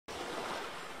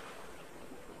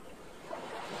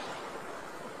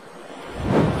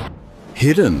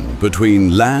Hidden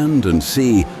between land and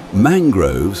sea,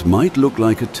 mangroves might look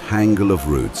like a tangle of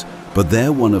roots, but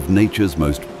they're one of nature's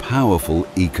most powerful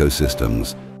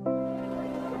ecosystems.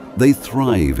 They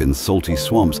thrive in salty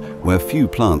swamps where few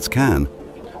plants can.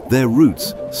 Their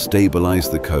roots stabilize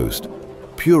the coast,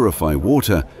 purify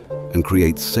water, and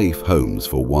create safe homes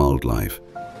for wildlife.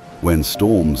 When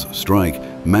storms strike,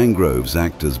 mangroves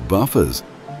act as buffers,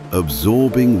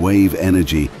 absorbing wave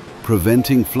energy,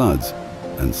 preventing floods,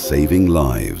 and saving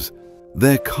lives.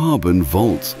 They're carbon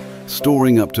vaults,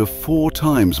 storing up to 4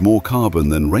 times more carbon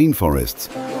than rainforests,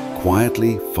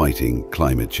 quietly fighting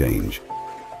climate change.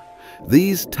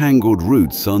 These tangled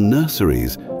roots are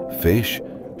nurseries. Fish,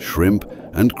 shrimp,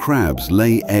 and crabs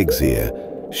lay eggs here,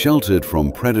 sheltered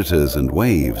from predators and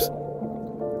waves.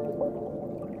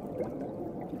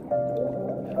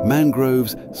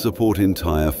 Mangroves support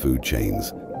entire food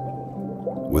chains.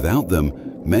 Without them,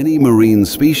 many marine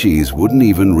species wouldn't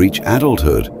even reach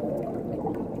adulthood.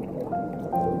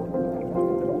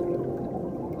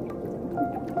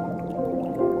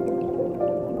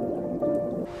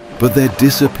 But they're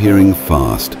disappearing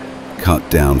fast, cut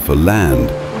down for land,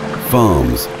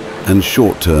 farms, and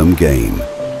short-term gain.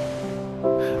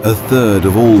 1/3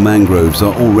 of all mangroves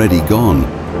are already gone.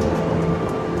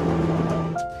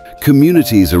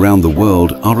 Communities around the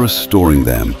world are restoring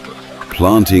them,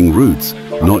 planting roots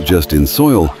not just in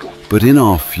soil, but in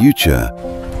our future.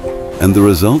 And the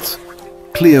results?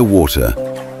 Clear water,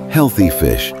 healthy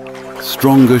fish,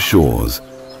 stronger shores,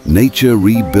 nature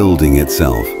rebuilding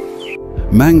itself.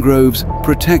 Mangroves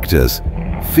protect us,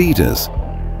 feed us,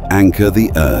 anchor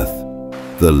the earth.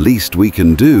 The least we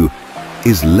can do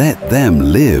is let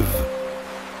them live.